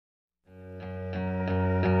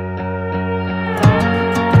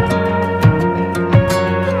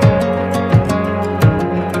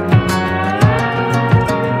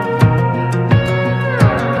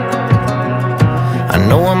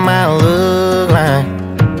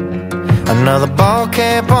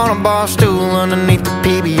bar stool underneath the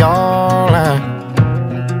PBR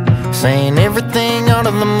line, saying everything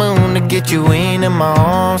under the moon to get you in my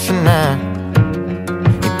arms tonight.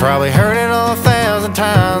 You probably heard it 1,000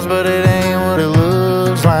 times, but it ain't what it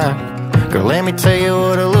looks like. Girl, let me tell you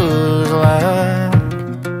what it looks like.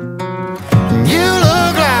 You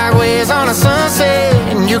look like waves on a sunset,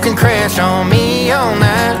 and you can crash on me all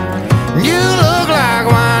night. You look like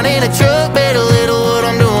wine in a truck, better little what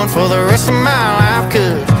I'm doing for the rest of my life.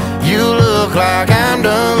 Cause you look like I'm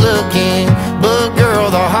done looking, but girl,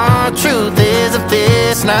 the hard truth is if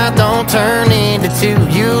this night don't turn into two,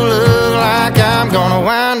 you look like I'm gonna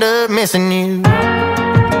wind up missing you.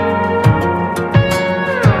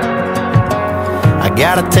 I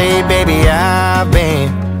gotta tell you, baby, I've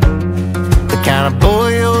been the kind of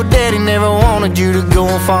boy your daddy never wanted you to go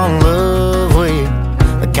and fall in love with.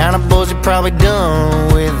 The kind of boys you probably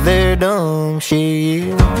done with their dumb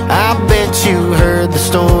shit. I bet you heard the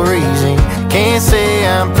stories and can't say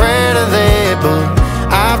I'm proud of that, but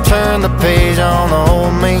I've turned the page on the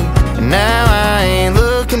old me, and now I ain't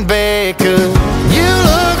looking back. Cause you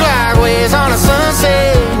look like waves on a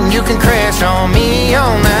sunset, and you can crash on me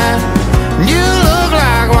all night. You look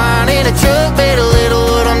like wine in a truck, better little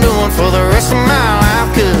what I'm doing for the rest of my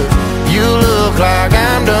life. Cause you look like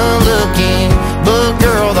I'm done looking, but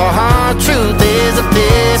girl, the hard truth is if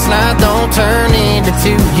this night don't turn into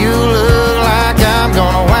two, you look like I'm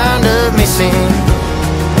gonna wind up missing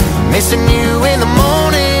you in the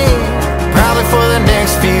morning, probably for the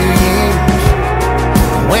next few years.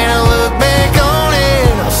 When I look back on it,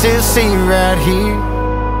 I'll still see you right here.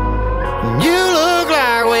 You look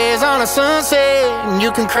like waves on a sunset, and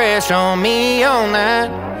you can crash on me all night.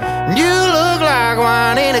 You look like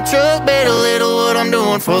wine in a truck, better little what I'm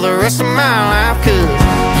doing for the rest of my life. Cause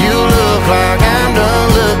you look like I'm done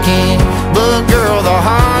looking, but girl, the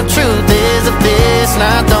hard truth is if this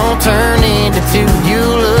night don't turn into two, you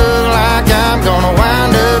look like I'm gonna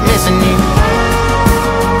wind up missing you.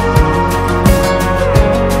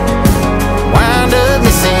 Wind up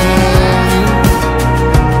missing you.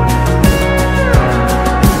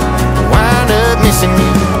 Wind up missing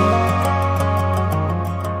you.